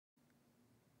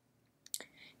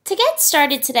To get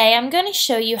started today, I'm going to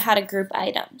show you how to group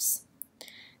items.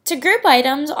 To group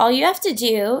items, all you have to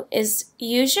do is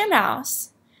use your mouse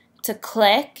to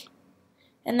click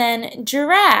and then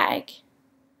drag.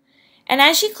 And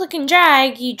as you click and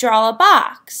drag, you draw a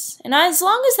box. And as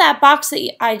long as that box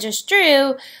that I just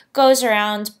drew goes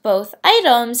around both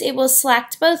items, it will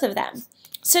select both of them.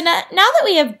 So now that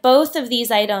we have both of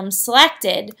these items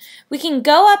selected, we can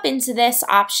go up into this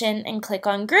option and click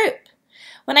on Group.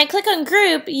 When I click on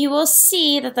Group, you will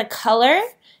see that the color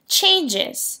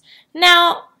changes.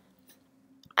 Now,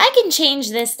 I can change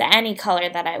this to any color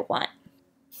that I want.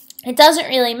 It doesn't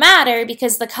really matter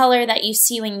because the color that you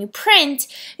see when you print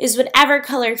is whatever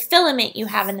color filament you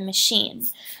have in the machine.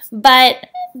 But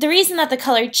the reason that the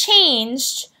color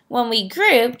changed when we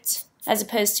grouped, as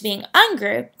opposed to being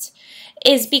ungrouped,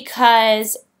 is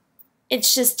because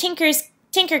it's just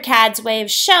Tinkercad's way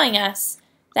of showing us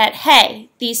that, hey,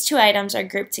 these two items are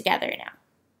grouped together now.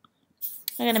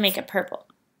 I'm going to make it purple.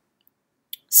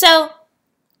 So,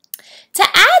 to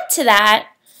add to that,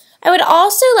 I would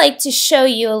also like to show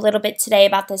you a little bit today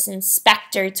about this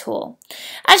inspector tool.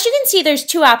 As you can see, there's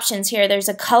two options here. There's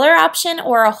a color option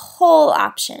or a hole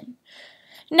option.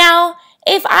 Now,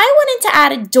 if I wanted to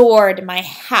add a door to my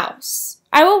house,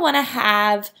 I would want to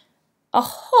have a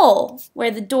hole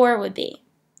where the door would be.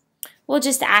 We'll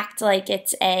just act like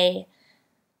it's a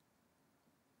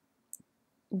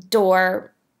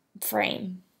door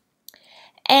frame.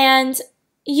 And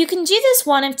you can do this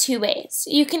one of two ways.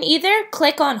 You can either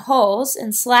click on holes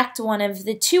and select one of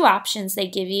the two options they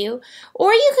give you,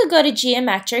 or you could go to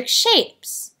geometric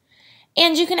shapes.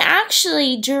 And you can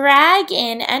actually drag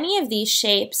in any of these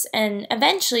shapes and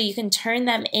eventually you can turn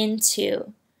them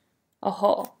into a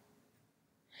hole.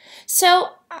 So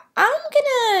I'm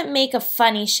gonna make a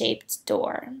funny shaped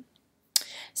door.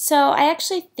 So I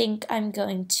actually think I'm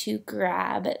going to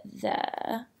grab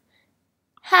the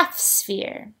half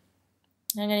sphere.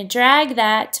 I'm going to drag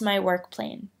that to my work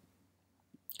plane.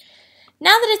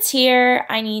 Now that it's here,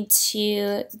 I need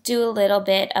to do a little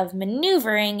bit of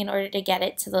maneuvering in order to get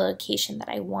it to the location that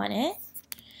I want it.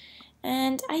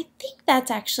 And I think that's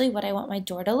actually what I want my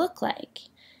door to look like.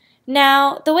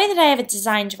 Now, the way that I have it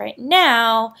designed right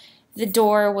now, the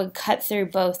door would cut through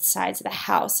both sides of the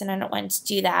house, and I don't want to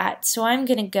do that. So I'm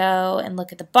going to go and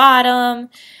look at the bottom.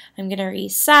 I'm going to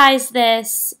resize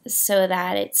this so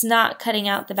that it's not cutting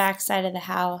out the back side of the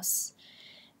house.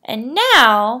 And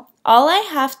now, all I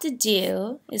have to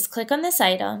do is click on this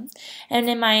item, and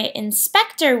in my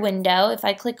inspector window, if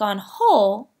I click on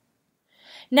hole,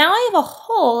 now I have a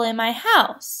hole in my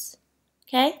house.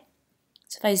 Okay?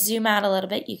 So if I zoom out a little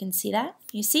bit, you can see that.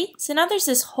 You see? So now there's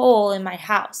this hole in my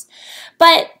house.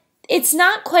 But it's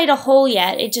not quite a hole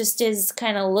yet. It just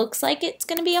kind of looks like it's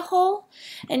going to be a hole.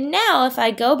 And now if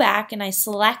I go back and I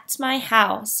select my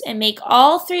house and make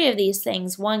all three of these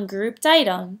things one grouped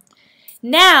item,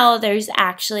 now there's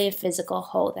actually a physical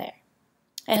hole there.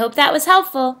 I hope that was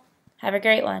helpful. Have a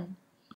great one.